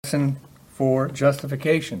lesson for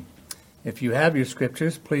justification. If you have your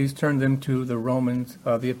scriptures, please turn them to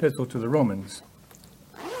the Epistle to the Romans.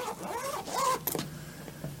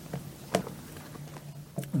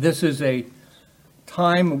 This is a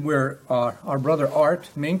time where our brother Art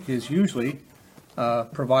Mink is usually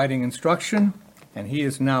providing instruction, and he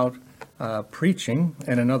is now preaching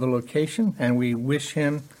in another location, and we wish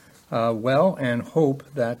him well and hope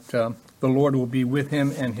that the Lord will be with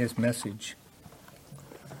him and his message.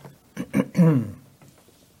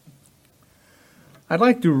 I'd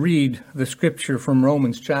like to read the scripture from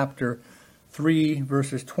Romans chapter 3,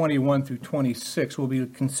 verses 21 through 26. We'll be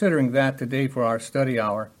considering that today for our study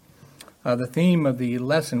hour. The theme of the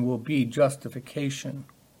lesson will be justification.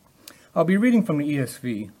 I'll be reading from the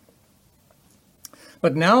ESV.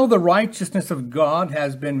 But now the righteousness of God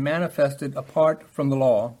has been manifested apart from the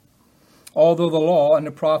law, although the law and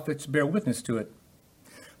the prophets bear witness to it.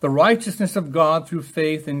 The righteousness of God through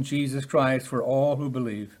faith in Jesus Christ for all who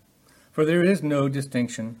believe. For there is no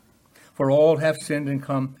distinction, for all have sinned and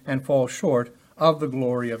come and fall short of the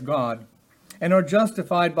glory of God, and are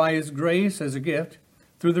justified by his grace as a gift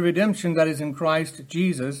through the redemption that is in Christ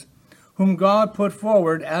Jesus, whom God put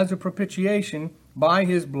forward as a propitiation by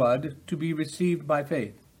his blood to be received by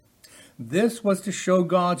faith. This was to show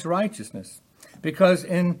God's righteousness, because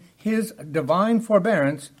in his divine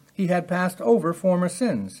forbearance he had passed over former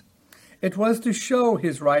sins. It was to show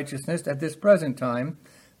his righteousness at this present time,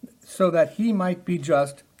 so that he might be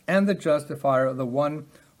just and the justifier of the one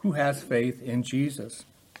who has faith in Jesus.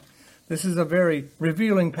 This is a very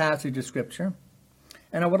revealing passage of Scripture,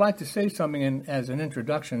 and I would like to say something as an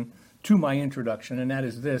introduction to my introduction, and that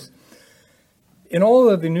is this. In all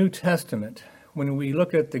of the New Testament, when we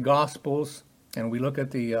look at the Gospels and we look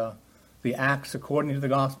at the Acts according to the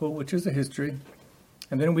Gospel, which is a history,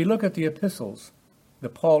 and then we look at the epistles, the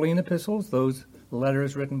Pauline epistles, those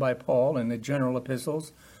letters written by Paul, and the general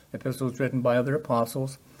epistles written by other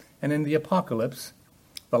apostles, and in the Apocalypse,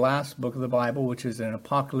 the last book of the Bible, which is an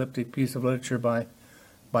apocalyptic piece of literature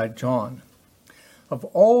by John. Of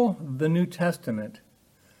all the New Testament,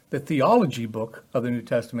 the theology book of the New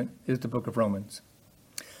Testament is the book of Romans.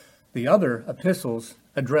 The other epistles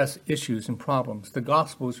address issues and problems. The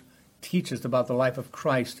Gospels teach us about the life of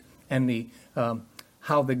Christ and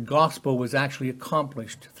how the gospel was actually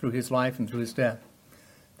accomplished through his life and through his death.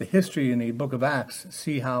 The history in the book of Acts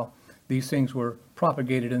see how these things were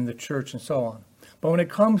propagated in the church and so on. But when it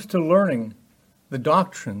comes to learning the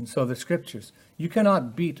doctrines of the Scriptures, you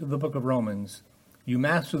cannot beat the book of Romans. You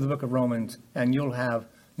master the book of Romans and you'll have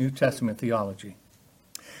New Testament theology.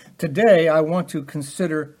 Today I want to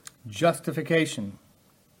consider justification.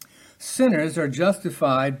 Sinners are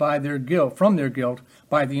justified by their guilt, from their guilt,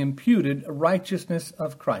 by the imputed righteousness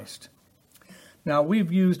of Christ. Now,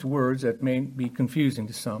 we've used words that may be confusing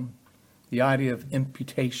to some. The idea of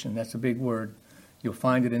imputation, that's a big word. You'll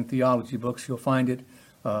find it in theology books. You'll find it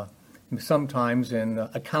sometimes in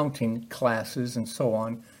accounting classes and so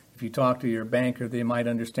on. If you talk to your banker, they might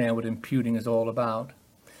understand what imputing is all about.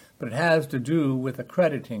 But it has to do with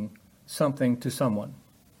accrediting something to someone.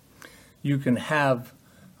 You can have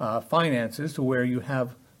finances to where you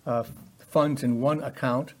have funds in one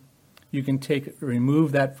account. You can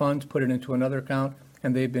remove that funds, put it into another account,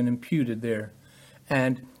 and they've been imputed there.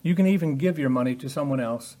 And you can even give your money to someone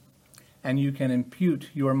else, and you can impute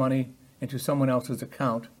your money into someone else's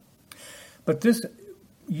account. But this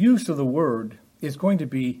use of the word is going to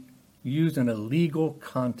be used in a legal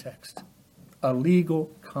context. A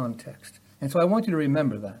legal context. And so I want you to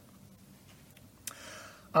remember that.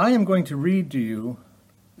 I am going to read to you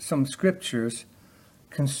some scriptures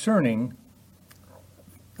concerning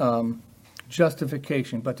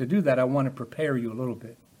justification. But to do that, I want to prepare you a little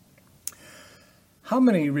bit. How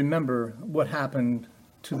many remember what happened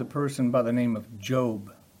to the person by the name of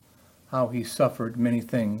Job? How he suffered many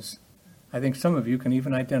things. I think some of you can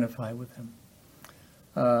even identify with him.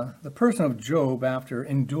 The person of Job, after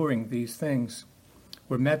enduring these things,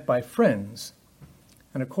 were met by friends.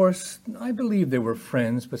 And of course, I believe they were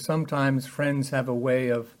friends, but sometimes friends have a way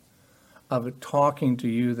of talking to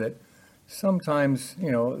you that sometimes,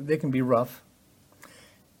 they can be rough.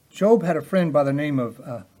 Job had a friend by the name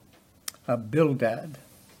of Bildad.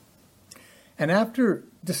 And after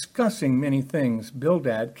discussing many things,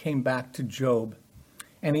 Bildad came back to Job,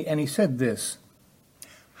 and he said this: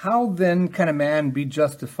 "How then can a man be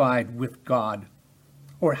justified with God?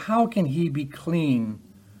 Or how can he be clean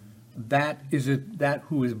that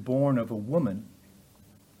who is born of a woman?"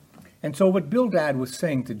 And so what Bildad was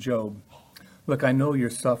saying to Job, look, I know you're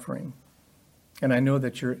suffering, and I know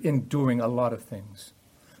that you're enduring a lot of things.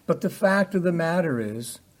 But the fact of the matter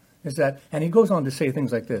is, is that, and he goes on to say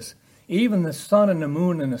things like this, even the sun and the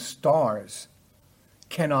moon and the stars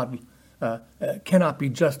cannot be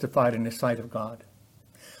justified in the sight of God.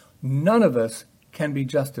 None of us can be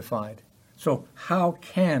justified. So how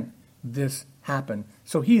can this happen?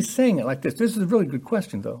 So he's saying it like this. This is a really good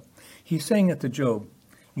question, though. He's saying it to Job.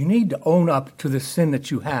 You need to own up to the sin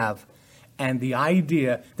that you have and the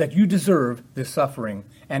idea that you deserve this suffering.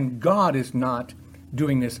 And God is not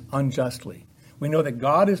doing this unjustly. We know that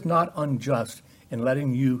God is not unjust in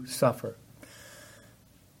letting you suffer.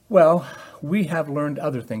 Well, we have learned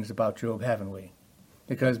other things about Job, haven't we?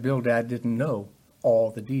 Because Bildad didn't know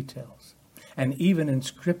all the details. And even in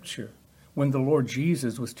Scripture, when the Lord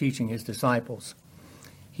Jesus was teaching his disciples,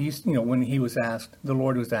 when he was asked, the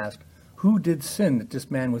Lord was asked, who did sin that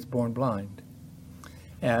this man was born blind?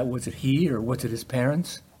 Was it he or was it his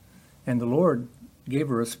parents? And the Lord gave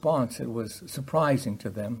a response that was surprising to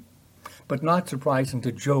them, but not surprising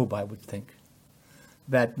to Job, I would think,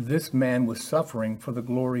 that this man was suffering for the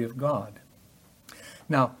glory of God.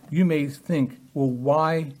 Now, you may think, well,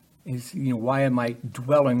 why am I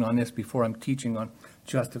dwelling on this before I'm teaching on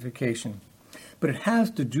justification? But it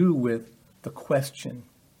has to do with the question.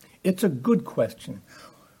 It's a good question.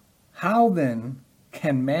 How then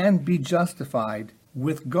can man be justified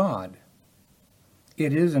with God?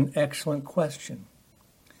 It is an excellent question,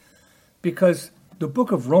 because the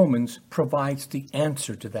book of Romans provides the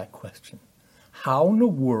answer to that question. How in the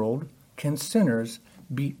world can sinners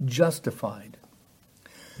be justified?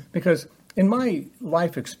 Because in my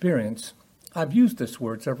life experience, I've used this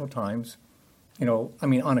word several times,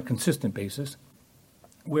 on a consistent basis,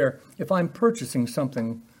 where if I'm purchasing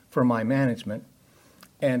something for my management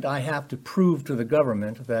and I have to prove to the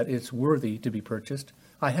government that it's worthy to be purchased,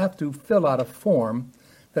 I have to fill out a form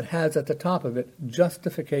that has at the top of it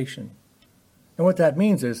justification. And what that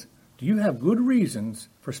means is, do you have good reasons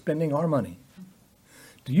for spending our money?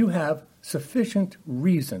 Do you have sufficient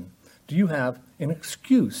reason? Do you have an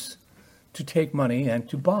excuse to take money and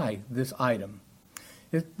to buy this item?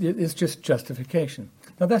 It's just justification.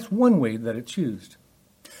 Now, that's one way that it's used.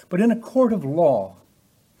 But in a court of law,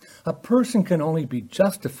 a person can only be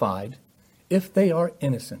justified if they are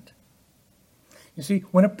innocent. You see,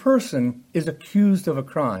 when a person is accused of a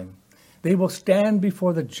crime, they will stand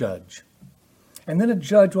before the judge. And then a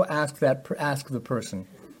judge will ask the person,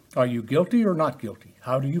 are you guilty or not guilty?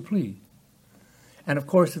 How do you plead? And of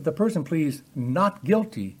course, if the person pleads not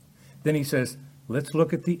guilty, then he says, let's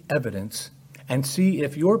look at the evidence and see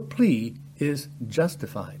if your plea is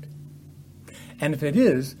justified. And if it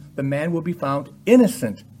is, the man will be found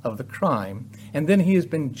innocent of the crime, and then he has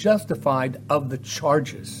been justified of the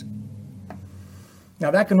charges. Now,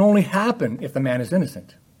 that can only happen if the man is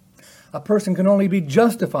innocent. A person can only be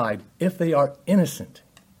justified if they are innocent.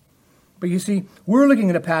 But you see, we're looking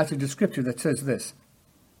at a passage of Scripture that says this.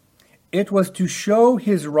 It was to show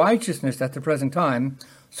his righteousness at the present time,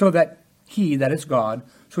 so that he, that is God,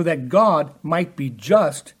 so that God might be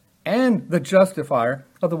just and the justifier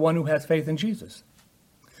of the one who has faith in Jesus.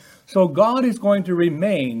 So God is going to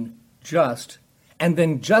remain just and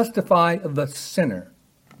then justify the sinner.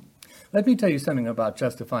 Let me tell you something about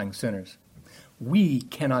justifying sinners. We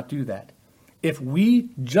cannot do that. If we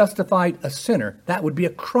justified a sinner, that would be a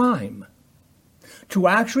crime. To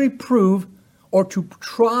actually prove or to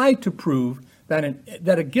try to prove that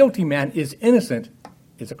a guilty man is innocent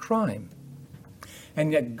is a crime.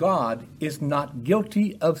 And yet God is not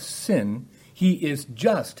guilty of sin. He is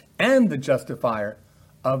just and the justifier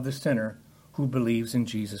of the sinner who believes in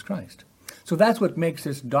Jesus Christ. So that's what makes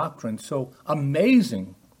this doctrine so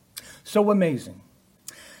amazing. So amazing.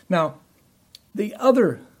 Now, the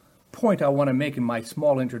other point I want to make in my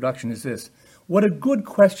small introduction is this. What a good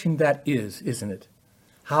question that is, isn't it?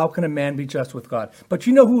 How can a man be just with God? But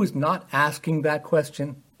you know who is not asking that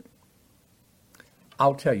question?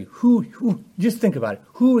 I'll tell you. Who? Just think about it.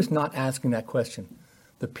 Who is not asking that question?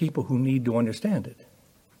 The people who need to understand it.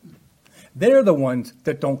 They're the ones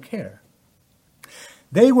that don't care.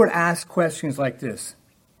 They would ask questions like this.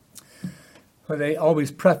 They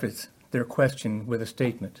always preface their question with a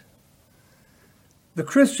statement. The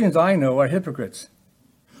Christians I know are hypocrites.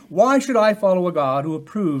 Why should I follow a God who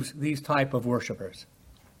approves these type of worshipers?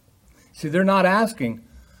 See, they're not asking,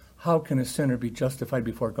 how can a sinner be justified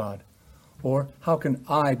before God? Or how can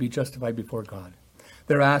I be justified before God?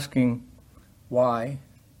 They're asking, why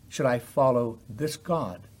should I follow this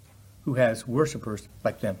God who has worshipers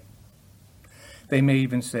like them? They may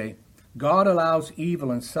even say, God allows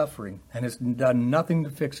evil and suffering and has done nothing to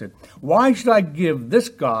fix it. Why should I give this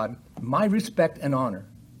God my respect and honor?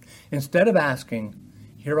 Instead of asking,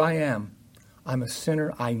 here I am. I'm a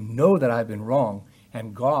sinner. I know that I've been wrong.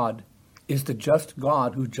 And God is the just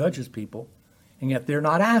God who judges people, and yet they're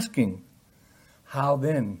not asking, how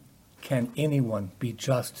then can anyone be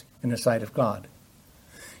just in the sight of God?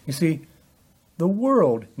 You see, the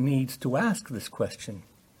world needs to ask this question,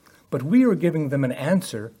 but we are giving them an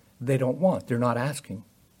answer they don't want. They're not asking.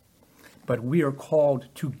 But we are called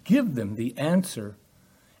to give them the answer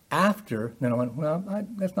after.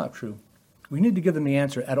 That's not true. We need to give them the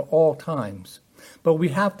answer at all times. But we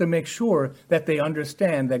have to make sure that they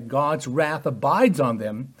understand that God's wrath abides on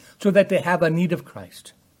them so that they have a need of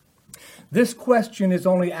Christ. This question is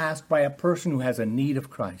only asked by a person who has a need of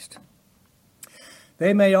Christ.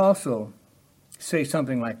 They may also say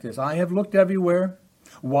something like this: I have looked everywhere.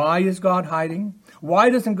 Why is God hiding? Why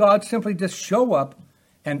doesn't God simply just show up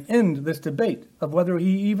and end this debate of whether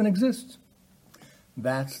he even exists?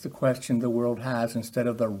 That's the question the world has instead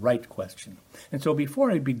of the right question. And so before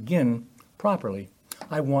I begin properly,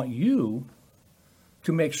 I want you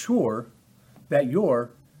to make sure that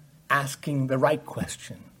you're asking the right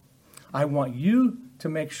question. I want you to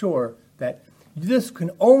make sure that this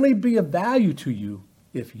can only be of value to you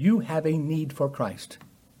if you have a need for Christ.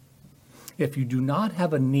 If you do not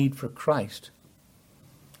have a need for Christ,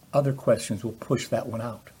 other questions will push that one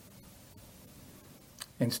out.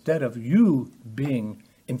 Instead of you being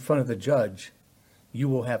in front of the judge, you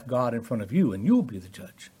will have God in front of you, and you'll be the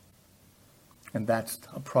judge. And that's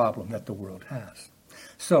a problem that the world has.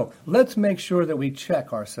 So let's make sure that we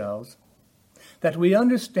check ourselves, that we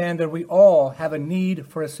understand that we all have a need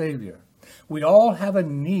for a Savior. We all have a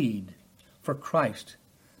need for Christ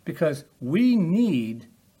because we need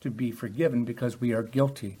to be forgiven because we are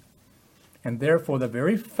guilty. And therefore, the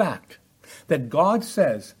very fact that God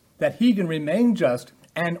says that he can remain just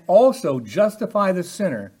and also justify the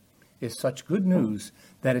sinner is such good news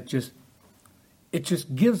that it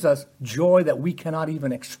just gives us joy that we cannot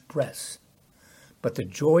even express. But the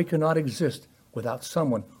joy cannot exist without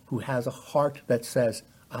someone who has a heart that says,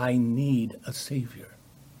 I need a Savior.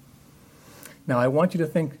 Now, I want you to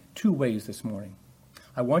think two ways this morning.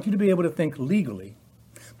 I want you to be able to think legally,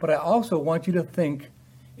 but I also want you to think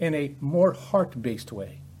in a more heart-based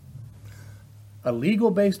way. A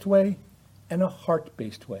legal-based way and a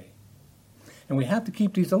heart-based way. And we have to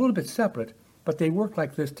keep these a little bit separate, but they work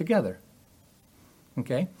like this together.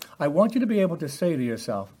 Okay? I want you to be able to say to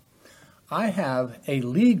yourself, I have a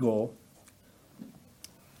legal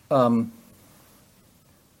type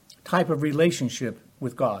of relationship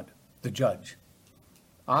with God, the judge.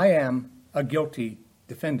 I am a guilty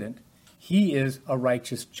defendant. He is a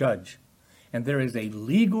righteous judge. And there is a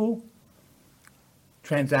legal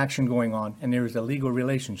transaction going on, and there is a legal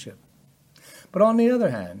relationship. But on the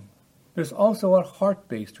other hand, there's also a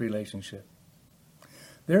heart-based relationship.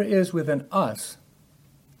 There is within us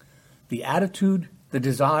the attitude, the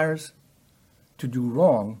desires to do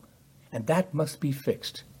wrong, and that must be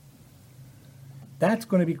fixed. That's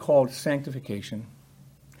going to be called sanctification.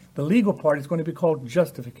 The legal part is going to be called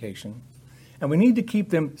justification. And we need to keep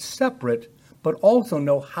them separate, but also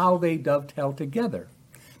know how they dovetail together,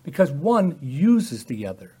 because one uses the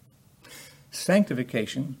other.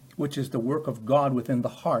 Sanctification, which is the work of God within the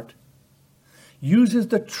heart, uses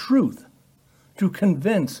the truth to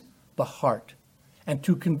convince the heart and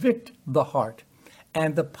to convict the heart,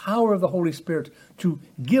 and the power of the Holy Spirit to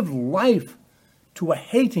give life to a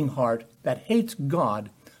hating heart that hates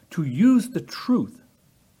God, to use the truth,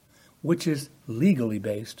 which is legally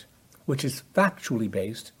based, which is factually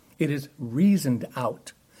based. It is reasoned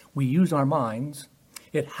out. We use our minds.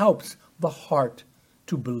 It helps the heart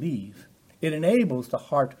to believe. It enables the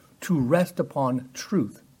heart to rest upon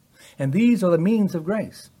truth. And these are the means of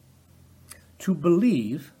grace. To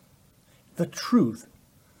believe the truth,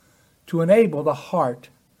 to enable the heart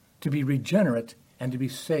to be regenerate and to be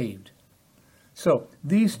saved. So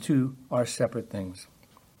these two are separate things.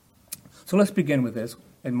 So let's begin with this.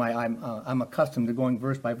 I'm accustomed to going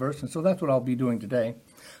verse by verse, and so that's what I'll be doing today.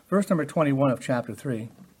 Verse number 21 of chapter 3.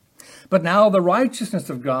 But now the righteousness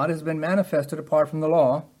of God has been manifested apart from the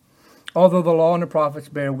law, although the law and the prophets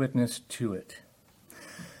bear witness to it.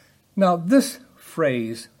 Now this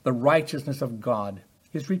phrase, the righteousness of God,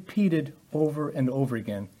 is repeated over and over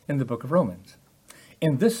again in the book of Romans.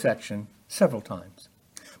 In this section, several times.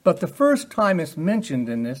 But the first time it's mentioned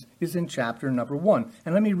in this is in chapter number 1.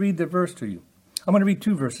 And let me read the verse to you. I'm going to read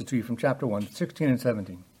two verses to you from chapter 1, 16 and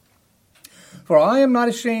 17. For I am not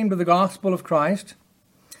ashamed of the gospel of Christ,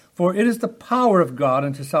 for it is the power of God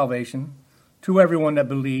unto salvation to everyone that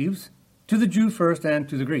believes, to the Jew first and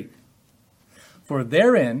to the Greek. For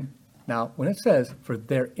therein, now when it says for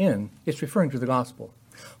therein, it's referring to the gospel.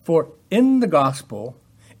 For in the gospel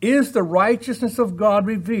is the righteousness of God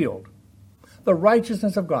revealed, the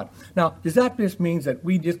righteousness of God. Now, does that just mean that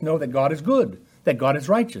we just know that God is good, that God is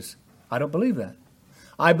righteous? I don't believe that.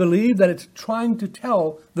 I believe that it's trying to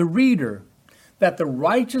tell the reader that the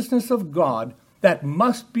righteousness of God that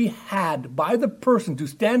must be had by the person to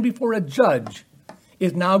stand before a judge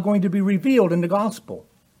is now going to be revealed in the gospel.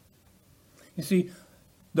 You see,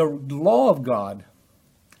 the law of God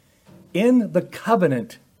in the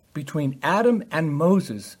covenant between Adam and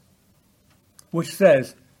Moses, which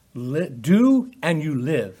says, do and you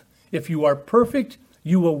live. If you are perfect,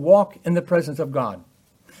 you will walk in the presence of God.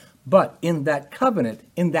 But in that covenant,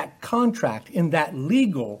 in that contract, in that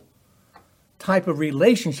legal type of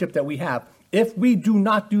relationship that we have, if we do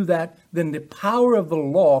not do that, then the power of the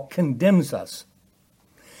law condemns us.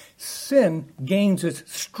 Sin gains its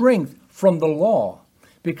strength from the law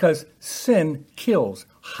because sin kills.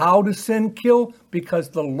 How does sin kill? Because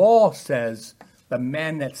the law says the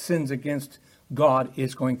man that sins against God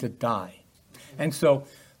is going to die. And so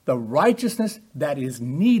the righteousness that is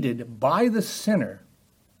needed by the sinner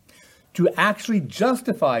to actually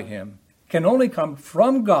justify him can only come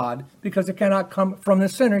from God, because it cannot come from the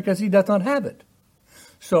sinner because he does not have it.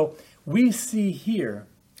 So we see here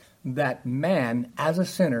that man as a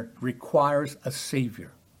sinner requires a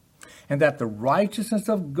Savior, and that the righteousness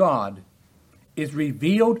of God is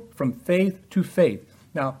revealed from faith to faith.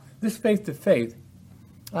 Now, this faith to faith,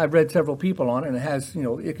 I've read several people on it, and it has,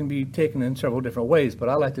 it can be taken in several different ways, but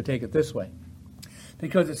I like to take it this way,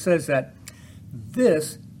 because it says that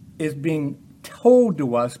this is being told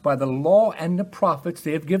to us by the law and the prophets.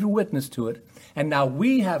 They have given witness to it, and now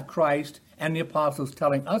we have Christ and the apostles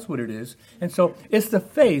telling us what it is. And so it's the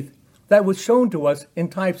faith that was shown to us in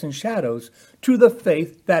types and shadows to the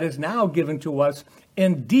faith that is now given to us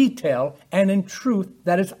in detail and in truth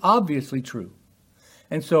that is obviously true.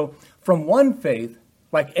 And so from one faith,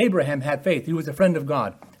 like Abraham had faith, he was a friend of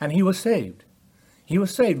God, and he was saved. He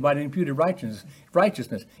was saved by the imputed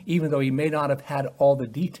righteousness, even though he may not have had all the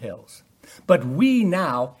details. But we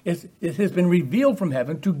now, it has been revealed from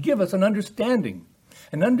heaven to give us an understanding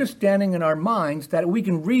in our minds that we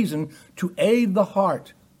can reason to aid the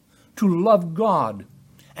heart, to love God,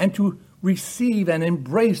 and to receive and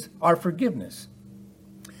embrace our forgiveness.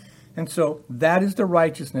 And so that is the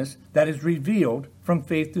righteousness that is revealed from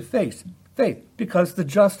faith to faith, because the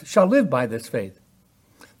just shall live by this faith.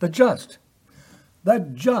 The just,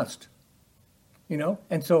 and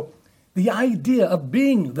so the idea of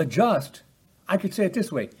being the just, I could say it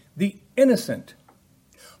this way, the innocent,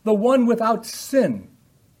 the one without sin.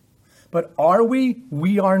 But are we?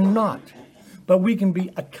 We are not. But we can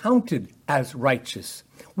be accounted as righteous.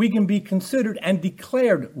 We can be considered and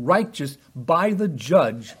declared righteous by the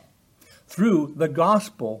judge through the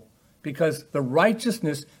gospel, because the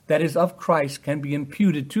righteousness that is of Christ can be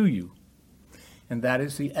imputed to you. And that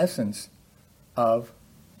is the essence of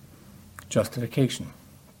justification.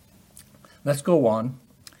 Let's go on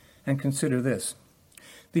and consider this.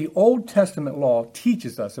 The Old Testament law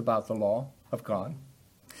teaches us about the law of God.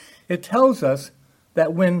 It tells us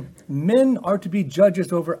that when men are to be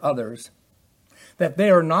judges over others, that they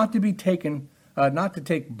are not to be taken, not to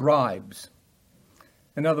take bribes.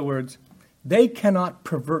 In other words, they cannot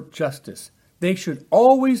pervert justice. They should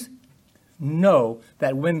always know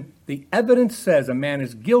that when the evidence says a man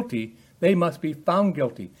is guilty, they must be found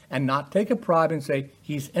guilty, and not take a bribe and say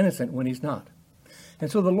he's innocent when he's not.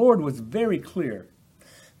 And so the Lord was very clear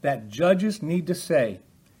that judges need to say,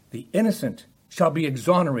 the innocent shall be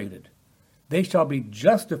exonerated. They shall be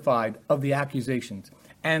justified of the accusations,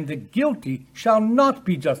 and the guilty shall not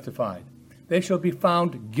be justified. They shall be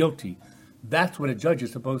found guilty. That's what a judge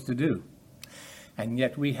is supposed to do. And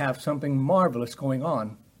yet we have something marvelous going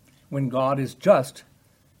on when God is just,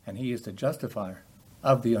 and he is the justifier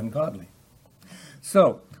of the ungodly.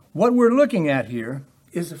 So what we're looking at here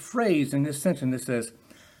is a phrase in this sentence that says,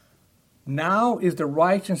 now is the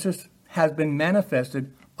righteousness has been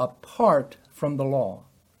manifested apart from the law.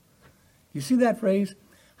 You see that phrase?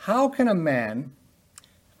 How can a man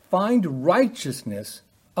find righteousness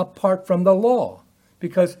apart from the law?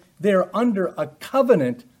 Because they're under a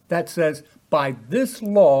covenant that says, by this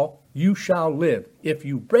law you shall live. If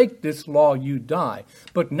you break this law, you die.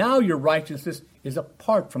 But now your righteousness is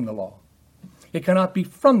apart from the law. It cannot be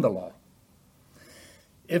from the law.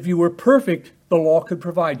 If you were perfect, the law could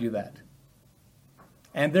provide you that.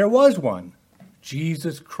 And there was one,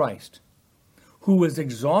 Jesus Christ, who was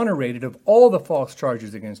exonerated of all the false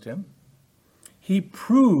charges against him. He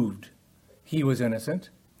proved he was innocent.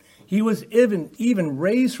 He was even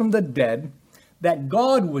raised from the dead, that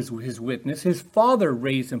God was his witness. His Father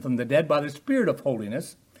raised him from the dead by the Spirit of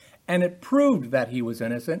holiness. and it proved that he was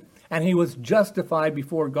innocent, and he was justified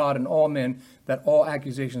before God and all men, that all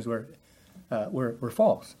accusations were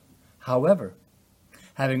false. However,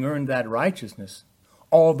 having earned that righteousness,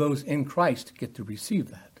 all those in Christ get to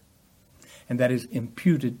receive that. And that is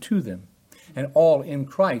imputed to them. And all in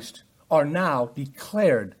Christ are now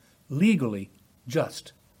declared legally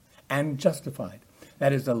just and justified.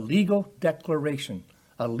 That is a legal declaration.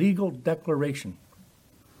 A legal declaration.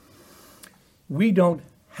 We don't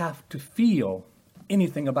have to feel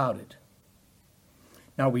anything about it.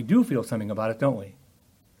 Now, we do feel something about it, don't we?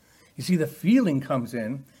 You see, the feeling comes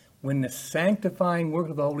in when the sanctifying work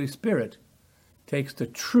of the Holy Spirit takes the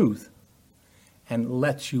truth and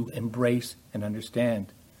lets you embrace and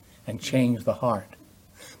understand and change the heart.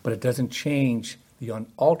 But it doesn't change the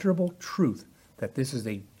unalterable truth that this is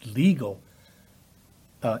a legal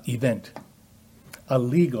event. A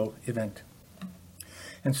legal event.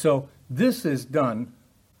 And so this is done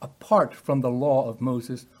apart from the law of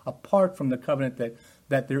Moses, apart from the covenant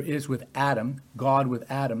that there is with Adam, God with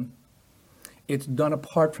Adam. It's done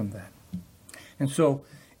apart from that. And so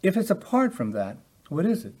if it's apart from that, what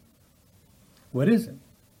is it? What is it?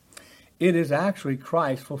 It is actually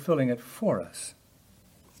Christ fulfilling it for us.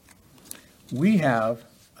 We have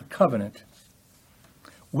a covenant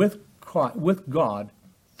with God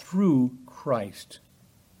through Christ.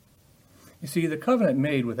 You see, the covenant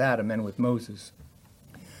made with Adam and with Moses,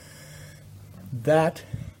 that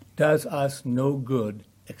does us no good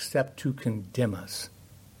except to condemn us.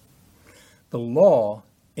 The law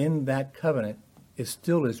in that covenant is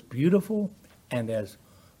still as beautiful and as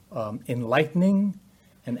enlightening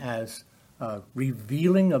and as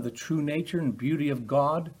revealing of the true nature and beauty of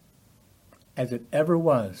God as it ever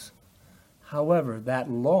was. However, that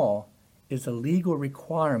law is a legal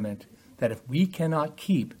requirement that if we cannot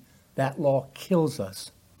keep, that law kills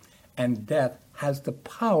us, and death has the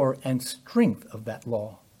power and strength of that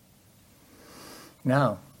law.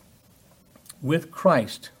 Now, with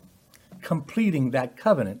Christ completing that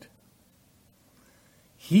covenant,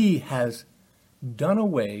 he has done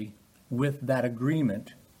away with that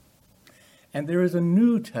agreement, and there is a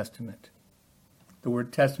new testament. The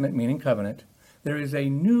word testament meaning covenant. There is a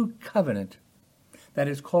new covenant that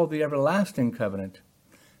is called the everlasting covenant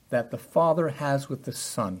that the Father has with the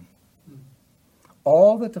Son.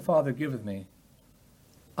 All that the Father giveth me,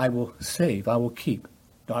 I will save, I will keep.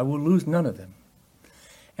 I will lose none of them.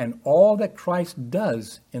 And all that Christ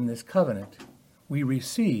does in this covenant, we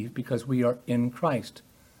receive because we are in Christ.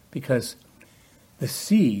 Because the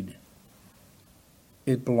seed,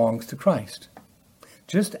 it belongs to Christ.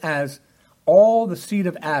 Just as all the seed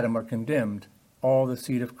of Adam are condemned, all the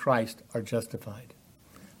seed of Christ are justified.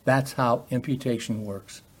 That's how imputation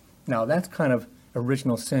works. Now, that's kind of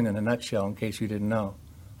original sin in a nutshell, in case you didn't know.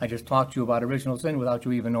 I just talked to you about original sin without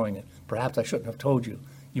you even knowing it. Perhaps I shouldn't have told you.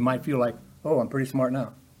 You might feel like, oh, I'm pretty smart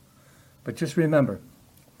now. But just remember,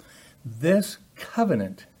 this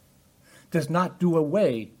covenant does not do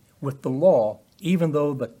away with the law, even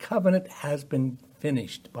though the covenant has been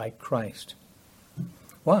finished by Christ.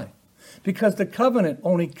 Why? Because the covenant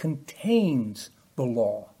only contains the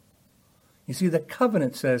law. You see, the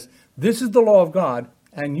covenant says, this is the law of God,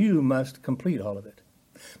 and you must complete all of it.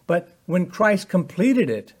 But when Christ completed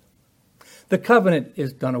it, the covenant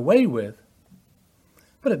is done away with,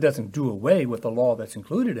 but it doesn't do away with the law that's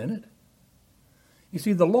included in it. You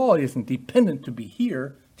see, the law isn't dependent to be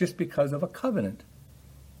here just because of a covenant.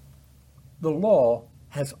 The law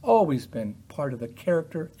has always been part of the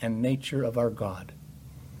character and nature of our God.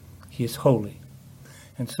 He is holy.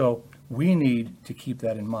 And so we need to keep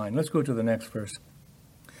that in mind. Let's go to the next verse.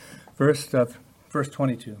 Verse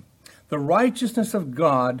 22. The righteousness of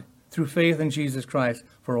God through faith in Jesus Christ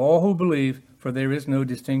for all who believe, for there is no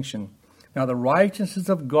distinction. Now the righteousness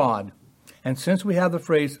of God, and since we have the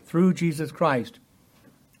phrase through Jesus Christ,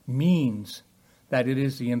 means that it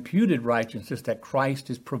is the imputed righteousness that Christ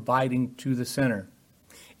is providing to the sinner.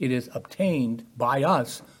 It is obtained by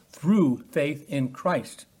us through faith in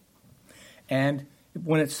Christ. And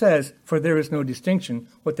when it says, for there is no distinction,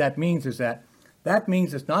 what that means is that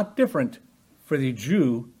means it's not different for the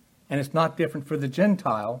Jew and it's not different for the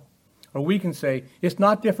Gentile. Or we can say, it's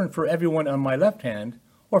not different for everyone on my left hand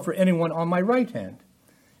or for anyone on my right hand.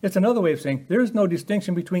 It's another way of saying there is no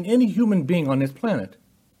distinction between any human being on this planet.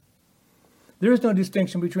 There is no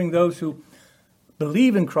distinction between those who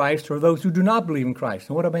believe in Christ or those who do not believe in Christ.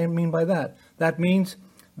 And what do I mean by that? That means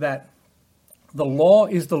that the law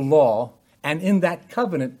is the law, and in that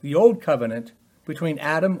covenant, the old covenant between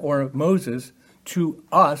Adam or Moses, to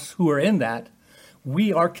us who are in that,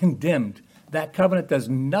 we are condemned. That covenant does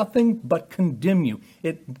nothing but condemn you.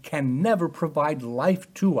 It can never provide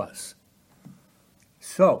life to us.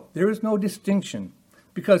 So, there is no distinction.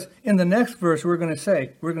 Because in the next verse we're going to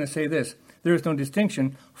say this, there is no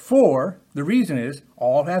distinction, for the reason is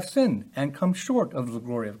all have sinned and come short of the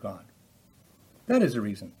glory of God. That is the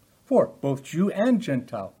reason. For both Jew and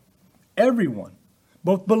Gentile, everyone,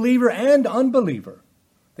 both believer and unbeliever,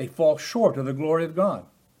 they fall short of the glory of God.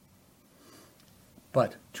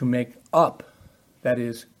 But to make up, that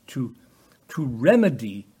is, to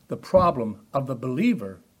remedy the problem of the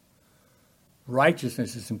believer,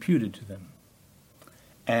 righteousness is imputed to them.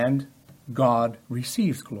 And God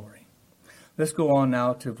receives glory. Let's go on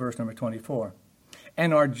now to verse number 24.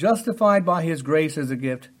 And are justified by his grace as a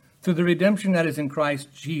gift through the redemption that is in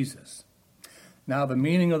Christ Jesus. Now the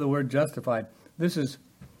meaning of the word justified, this is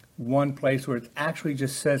one place where it actually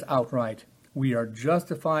just says outright, we are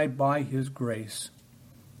justified by his grace.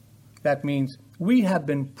 That means we have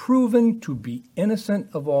been proven to be innocent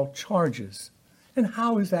of all charges. And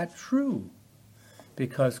how is that true?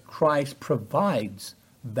 Because Christ provides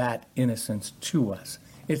that innocence to us.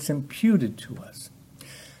 It's imputed to us.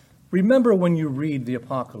 Remember when you read the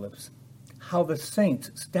Apocalypse, how the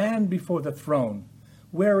saints stand before the throne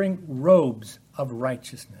wearing robes of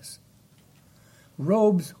righteousness.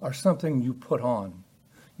 Robes are something you put on.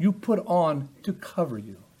 You put on to cover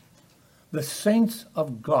you. The saints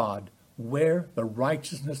of God wear the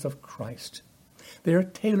righteousness of Christ. They are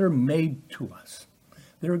tailor-made to us.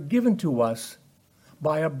 They're given to us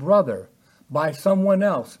by a brother, by someone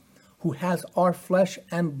else who has our flesh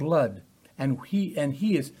and blood, and we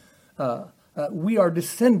are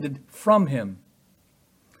descended from him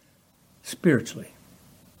spiritually,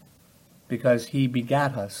 because he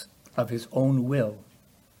begat us of his own will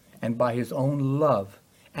and by his own love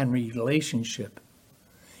and relationship.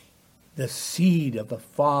 The seed of the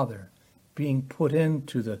Father being put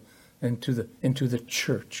into the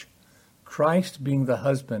church. Christ being the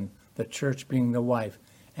husband, the church being the wife,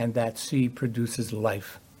 and that seed produces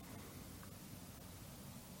life.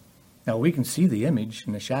 Now we can see the image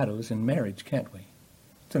and the shadows in marriage, can't we?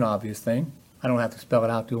 It's an obvious thing. I don't have to spell it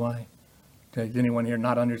out, do I? Does anyone here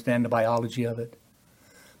not understand the biology of it?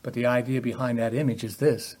 But the idea behind that image is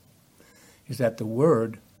this, is that the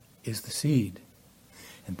Word is the seed.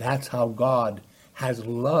 And that's how God has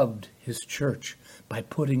loved his church, by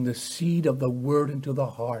putting the seed of the Word into the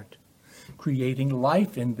heart, creating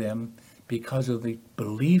life in them because of the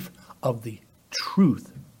belief of the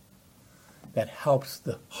truth that helps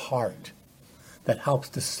the heart, that helps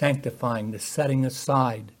the sanctifying, the setting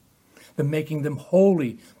aside, the making them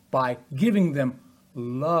holy by giving them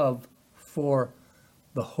love for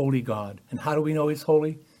the holy God. And how do we know he's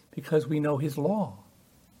holy? Because we know his law.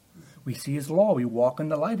 We see his law. We walk in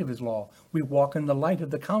the light of his law. We walk in the light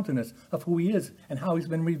of the countenance of who he is and how he's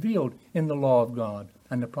been revealed in the law of God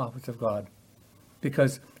and the prophets of God.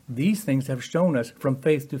 Because these things have shown us from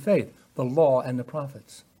faith to faith, the law and the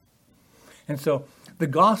prophets. And so the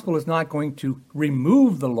gospel is not going to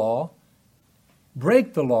remove the law,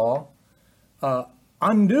 break the law,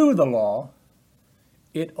 undo the law.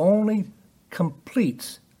 It only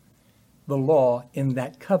completes the law in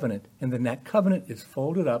that covenant. And then that covenant is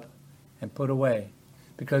folded up and put away,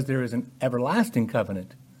 because there is an everlasting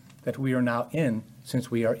covenant that we are now in,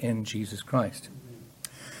 since we are in Jesus Christ.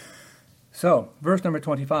 So, verse number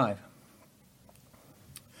 25.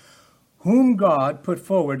 Whom God put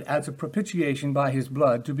forward as a propitiation by his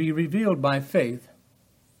blood to be revealed by faith.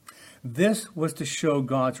 This was to show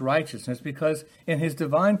God's righteousness, because in his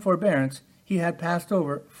divine forbearance he had passed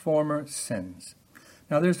over former sins.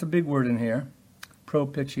 Now there's a big word in here,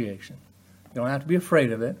 propitiation. You don't have to be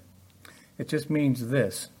afraid of it. It just means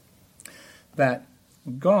this, that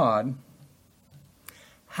God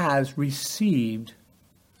has received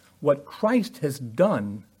what Christ has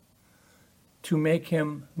done to make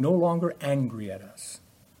him no longer angry at us.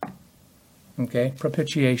 Okay,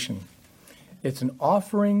 propitiation. It's an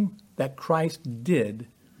offering that Christ did,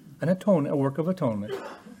 a work of atonement,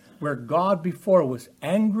 where God before was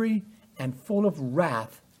angry and full of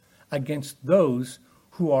wrath against those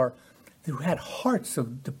who had hearts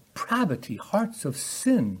of depravity, hearts of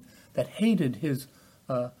sin, that hated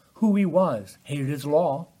who he was, hated his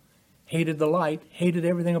law, hated the light, hated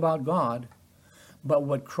everything about God. But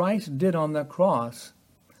what Christ did on the cross,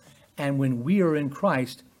 and when we are in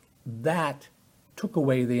Christ, that took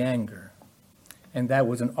away the anger. And that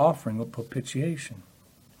was an offering of propitiation.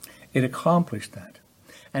 It accomplished that.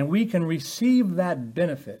 And we can receive that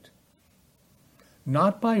benefit,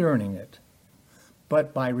 not by earning it,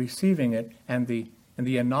 but by receiving it. And the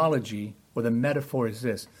analogy or the metaphor is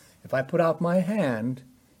this. If I put out my hand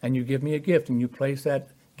and you give me a gift and you place that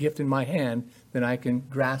gift in my hand, then I can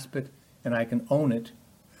grasp it and I can own it.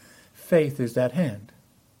 Faith is that hand.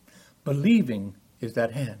 Believing is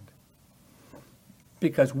that hand.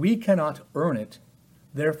 Because we cannot earn it,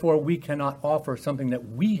 therefore we cannot offer something that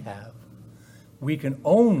we have. We can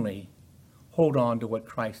only hold on to what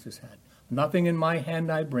Christ has had. Nothing in my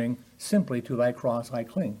hand I bring, simply to thy cross I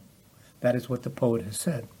cling. That is what the poet has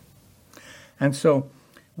said. And so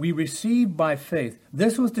we receive by faith.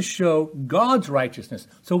 This was to show God's righteousness.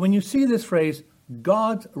 So when you see this phrase,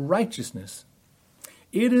 God's righteousness,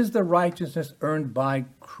 it is the righteousness earned by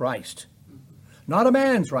Christ, not a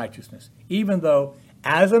man's righteousness, even though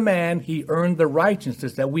as a man he earned the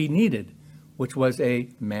righteousness that we needed, which was a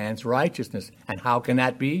man's righteousness. And how can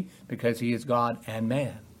that be? Because he is God and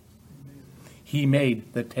man. He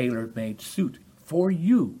made the tailor-made suit for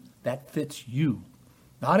you that fits you,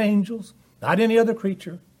 not angels, not any other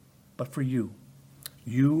creature, but for you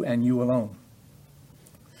and you alone.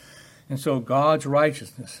 And so God's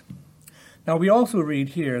righteousness. Now we also read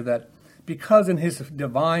here that because in his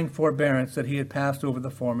divine forbearance that he had passed over the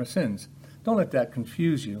former sins. Don't let that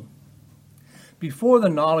confuse you. Before the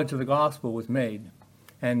knowledge of the gospel was made,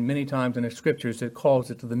 and many times in the scriptures it calls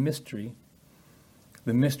it the mystery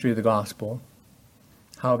of the gospel,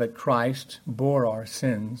 how that Christ bore our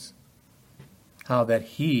sins, how that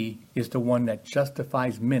he is the one that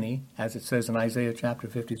justifies many, as it says in Isaiah chapter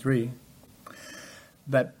 53,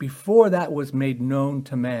 that before that was made known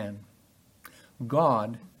to man,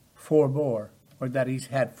 God forbore, or that he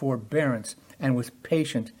had forbearance and was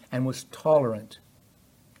patient and was tolerant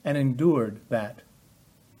and endured that.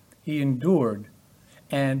 He endured,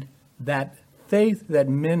 and that faith that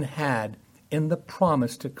men had in the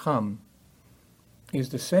promise to come is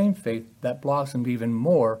the same faith that blossomed even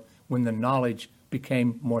more when the knowledge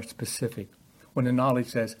became more specific. When the knowledge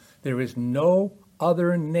says, there is no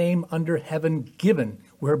other name under heaven given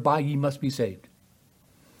whereby ye must be saved.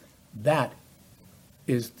 That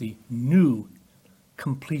is the new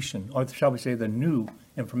completion, or shall we say the new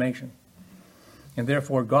information. And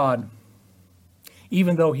therefore God,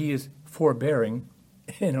 even though he is forbearing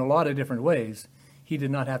in a lot of different ways, he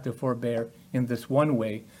did not have to forbear in this one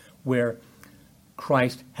way where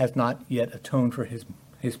Christ has not yet atoned for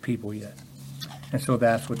his people yet. And so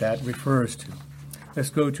that's what that refers to. Let's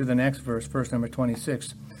go to the next verse, verse number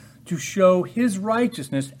 26. To show his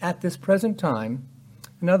righteousness at this present time.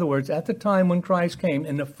 In other words, at the time when Christ came,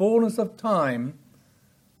 in the fullness of time,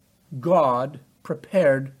 God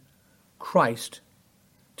prepared Christ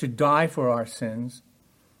to die for our sins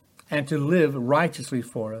and to live righteously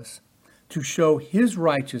for us, to show his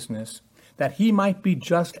righteousness, that he might be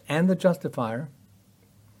just and the justifier,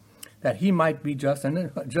 that he might be just and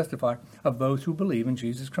the justifier of those who believe in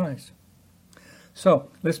Jesus Christ. So,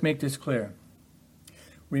 let's make this clear.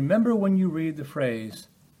 Remember when you read the phrase,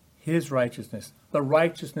 his righteousness, the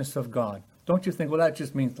righteousness of God. Don't you think, well, that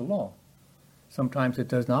just means the law. Sometimes it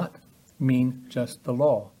does not mean just the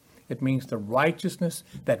law. It means the righteousness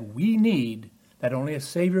that we need, that only a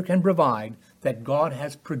Savior can provide, that God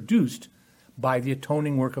has produced by the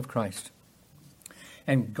atoning work of Christ.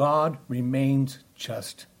 And God remains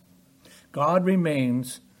just. God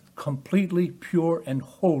remains completely pure and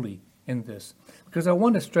holy in this. Because I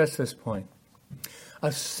want to stress this point.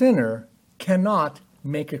 A sinner cannot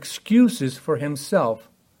make excuses for himself.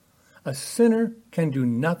 A sinner can do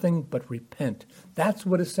nothing but repent. That's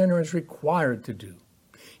what a sinner is required to do.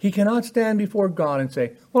 He cannot stand before God and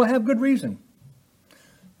say, well, I have good reason.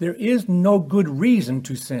 There is no good reason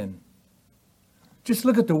to sin. Just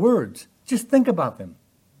look at the words. Just think about them.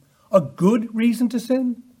 A good reason to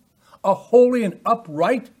sin? A holy and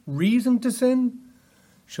upright reason to sin?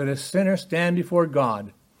 Should a sinner stand before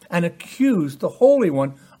God and accuse the Holy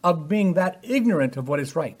One of being that ignorant of what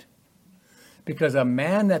is right? Because a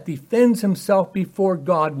man that defends himself before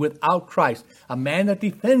God without Christ, a man that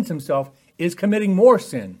defends himself is committing more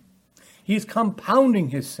sin. He's compounding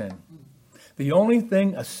his sin. The only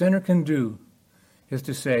thing a sinner can do is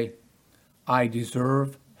to say, I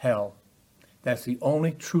deserve hell. That's the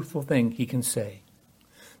only truthful thing he can say.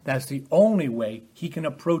 That's the only way he can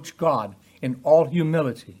approach God in all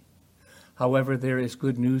humility. However, there is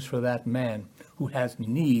good news for that man who has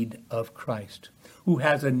need of Christ, who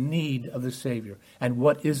has a need of the Savior. And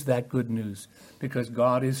what is that good news? Because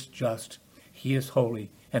God is just, he is holy,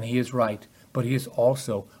 and he is right, but he is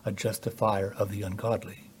also a justifier of the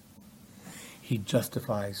ungodly. He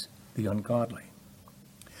justifies the ungodly.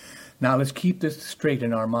 Now let's keep this straight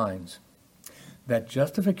in our minds, that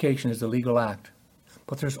justification is a legal act,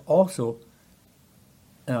 but there's also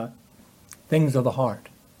things of the heart.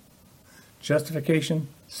 Justification,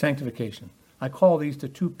 sanctification. I call these the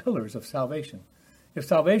two pillars of salvation. If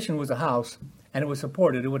salvation was a house and it was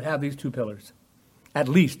supported, it would have these two pillars. At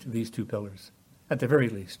least these two pillars. At the very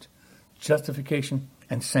least. Justification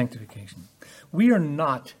and sanctification. We are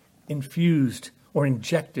not infused or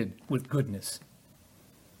injected with goodness.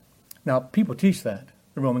 Now, people teach that.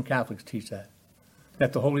 The Roman Catholics teach that.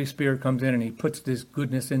 That the Holy Spirit comes in and he puts this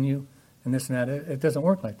goodness in you and this and that. It doesn't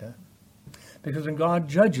work like that. Because when God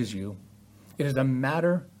judges you, it is a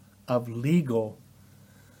matter of legal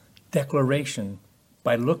declaration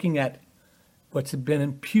by looking at what's been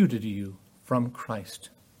imputed to you from Christ.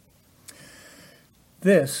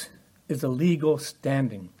 This is a legal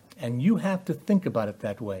standing, and you have to think about it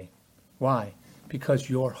that way. Why? Because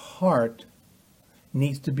your heart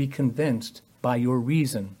needs to be convinced by your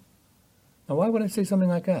reason. Now, why would I say something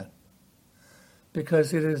like that?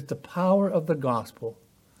 Because it is the power of the gospel,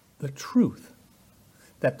 the truth,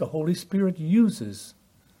 that the Holy Spirit uses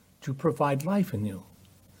to provide life in you.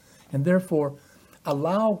 And therefore,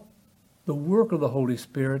 allow the work of the Holy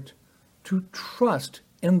Spirit to trust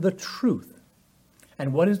in the truth.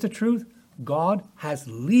 And what is the truth? God has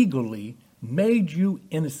legally made you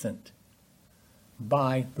innocent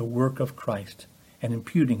by the work of Christ and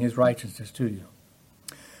imputing his righteousness to you.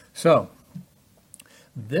 So,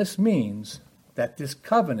 this means that this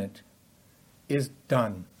covenant is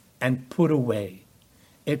done and put away.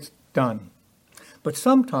 It's done. But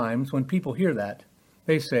sometimes when people hear that,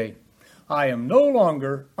 they say, I am no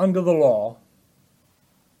longer under the law.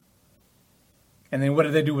 And then what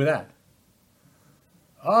do they do with that?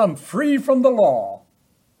 I'm free from the law.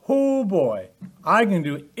 Oh boy, I can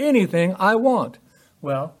do anything I want.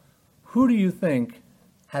 Well, who do you think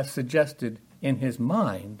has suggested in his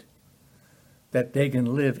mind that they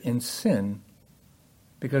can live in sin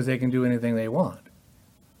because they can do anything they want?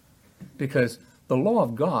 Because the law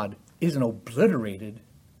of God isn't obliterated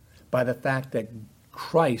by the fact that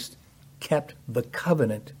Christ kept the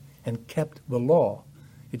covenant and kept the law.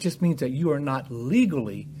 It just means that you are not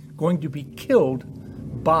legally going to be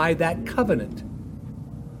killed by that covenant.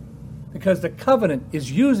 Because the covenant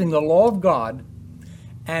is using the law of God,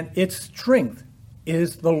 and its strength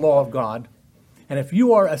is the law of God. And if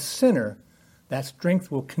you are a sinner, that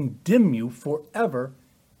strength will condemn you forever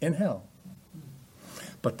in hell.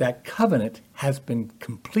 But that covenant has been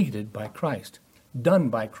completed by Christ, done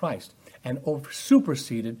by Christ, and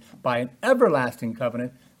superseded by an everlasting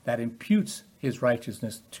covenant that imputes his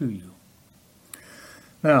righteousness to you.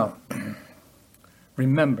 Now,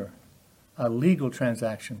 remember, a legal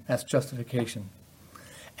transaction, that's justification.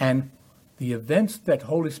 And the events that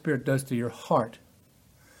Holy Spirit does to your heart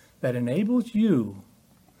that enables you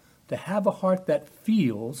to have a heart that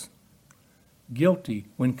feels guilty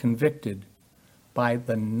when convicted by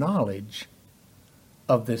the knowledge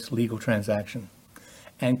of this legal transaction,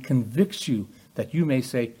 and convicts you that you may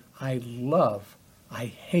say, I love, I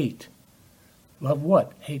hate. Love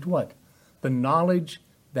what? Hate what? The knowledge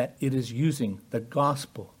that it is using, the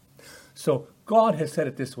gospel. So God has said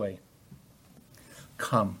it this way.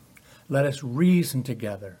 Come, let us reason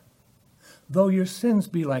together. Though your sins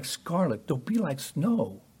be like scarlet, they'll be like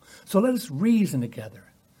snow. So let us reason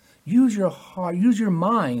together. Use your heart, use your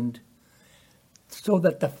mind, so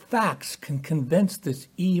that the facts can convince this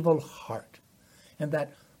evil heart. And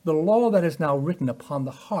that the law that is now written upon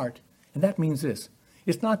the heart, and that means this.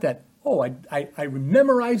 It's not that, I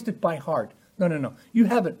memorized it by heart. No. You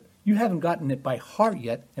haven't gotten it by heart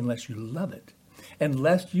yet unless you love it.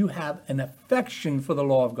 Unless you have an affection for the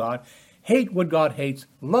law of God, hate what God hates,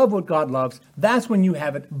 love what God loves, that's when you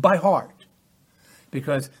have it by heart.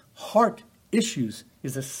 Because heart issues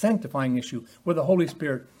is a sanctifying issue where the Holy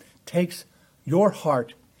Spirit takes your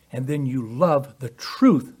heart and then you love the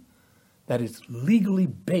truth that is legally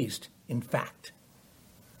based in fact.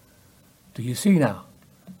 Do you see now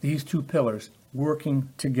these two pillars working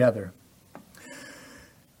together?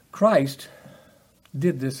 Christ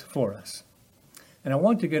did this for us. And I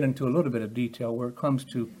want to get into a little bit of detail where it comes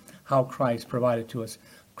to how Christ provided to us.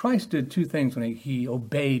 Christ did two things when he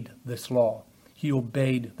obeyed this law. He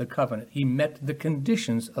obeyed the covenant. He met the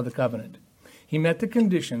conditions of the covenant. He met the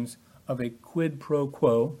conditions of a quid pro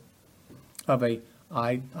quo, of a,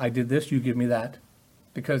 I did this, you give me that.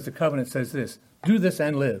 Because the covenant says this, do this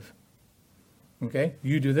and live. Okay?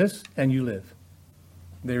 You do this and you live.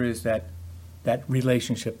 There is that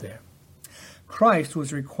relationship there. Christ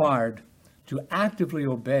was required to actively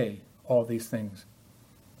obey all these things.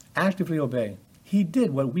 Actively obey. He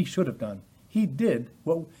did what we should have done. He did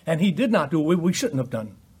and he did not do what we shouldn't have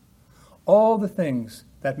done. All the things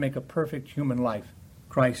that make a perfect human life,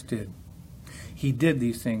 Christ did. he did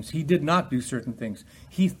these things. He did not do certain things.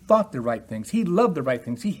 He thought the right things. He loved the right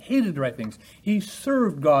things. He hated the right things. He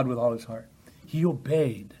served God with all his heart. He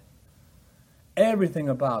obeyed. Everything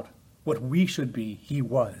about what we should be, he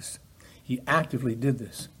was. He actively did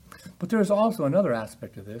this. But there is also another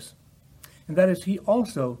aspect of this, and that is he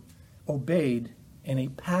also obeyed in a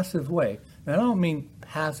passive way. Now, I don't mean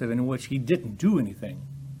passive in which he didn't do anything.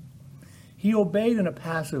 He obeyed in a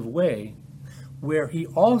passive way where he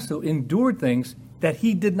also endured things that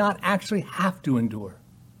he did not actually have to endure.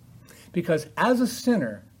 Because as a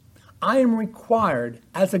sinner, I am required,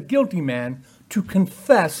 as a guilty man, to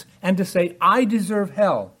confess and to say, I deserve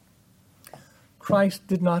hell. Christ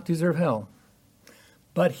did not deserve hell.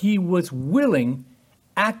 But he was willing,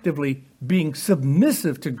 actively being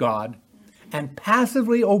submissive to God, and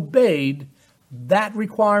passively obeyed that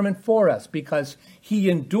requirement for us because he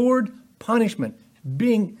endured punishment,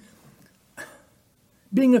 being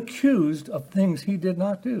accused of things he did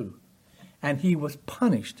not do. And he was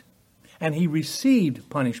punished. And he received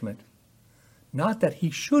punishment. Not that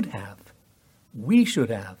he should have. We should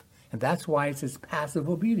have. And that's why it's his passive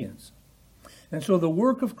obedience. And so the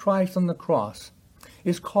work of Christ on the cross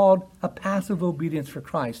is called a passive obedience for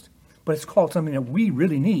Christ. But it's called something that we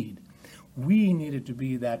really need. We needed to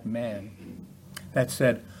be that man that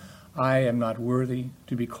said, I am not worthy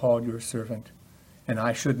to be called your servant, and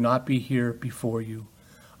I should not be here before you.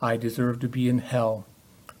 I deserve to be in hell.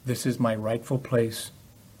 This is my rightful place.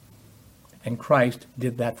 And Christ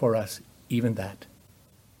did that for us, even that.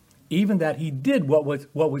 Even that he did what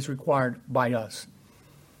was required by us.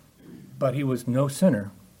 But he was no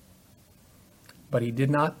sinner. But he did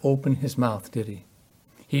not open his mouth, did he?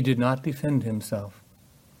 He did not defend himself.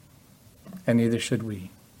 And neither should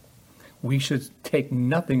we. We should take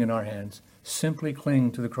nothing in our hands. Simply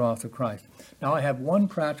cling to the cross of Christ. Now, I have one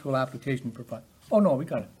practical application to provide. Oh, no, we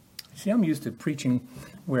got it. See, I'm used to preaching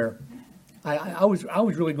where I was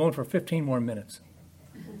really going for 15 more minutes.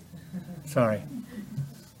 Sorry.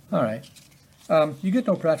 All right. You get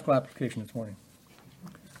no practical application this morning.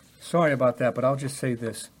 Sorry about that, but I'll just say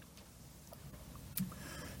this.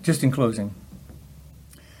 Just in closing.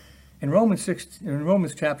 In Romans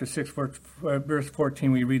chapter 6, verse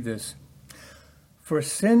 14, we read this. For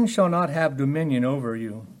sin shall not have dominion over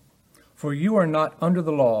you, for you are not under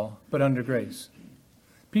the law, but under grace.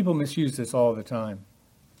 People misuse this all the time.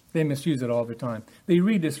 They misuse it all the time. They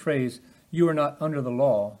read this phrase, you are not under the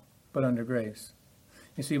law, but under grace.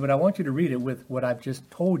 You see, but I want you to read it with what I've just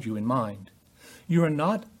told you in mind. You are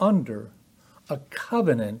not under a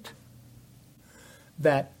covenant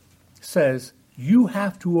that says you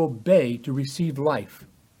have to obey to receive life.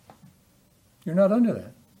 You're not under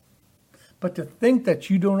that. But to think that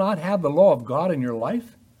you do not have the law of God in your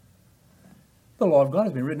life, the law of God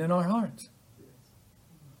has been written in our hearts.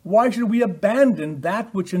 Why should we abandon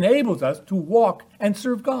that which enables us to walk and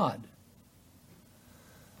serve God?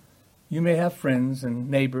 You may have friends and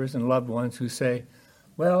neighbors and loved ones who say,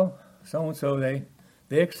 well, so-and-so,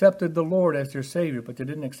 they accepted the Lord as their Savior, but they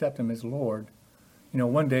didn't accept him as Lord. You know,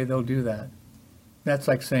 one day they'll do that. That's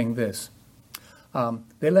like saying this.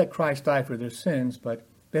 They let Christ die for their sins, but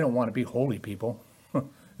they don't want to be holy people.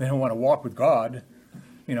 They don't want to walk with God.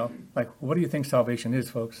 You know, like, what do you think salvation is,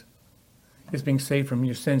 folks? It's being saved from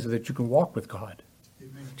your sins so that you can walk with God.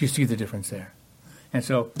 Amen. Do you see the difference there? And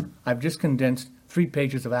so I've just condensed 3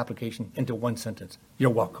 pages of application into 1 sentence. You're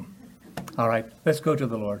welcome. All right, let's go to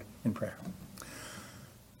the Lord in prayer.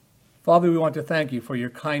 Father, we want to thank you for your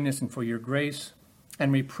kindness and for your grace.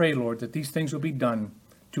 And we pray, Lord, that these things will be done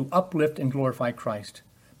to uplift and glorify Christ.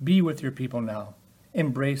 Be with your people now.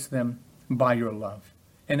 Embrace them by your love.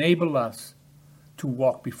 Enable us to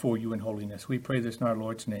walk before you in holiness. We pray this in our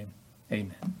Lord's name. Amen.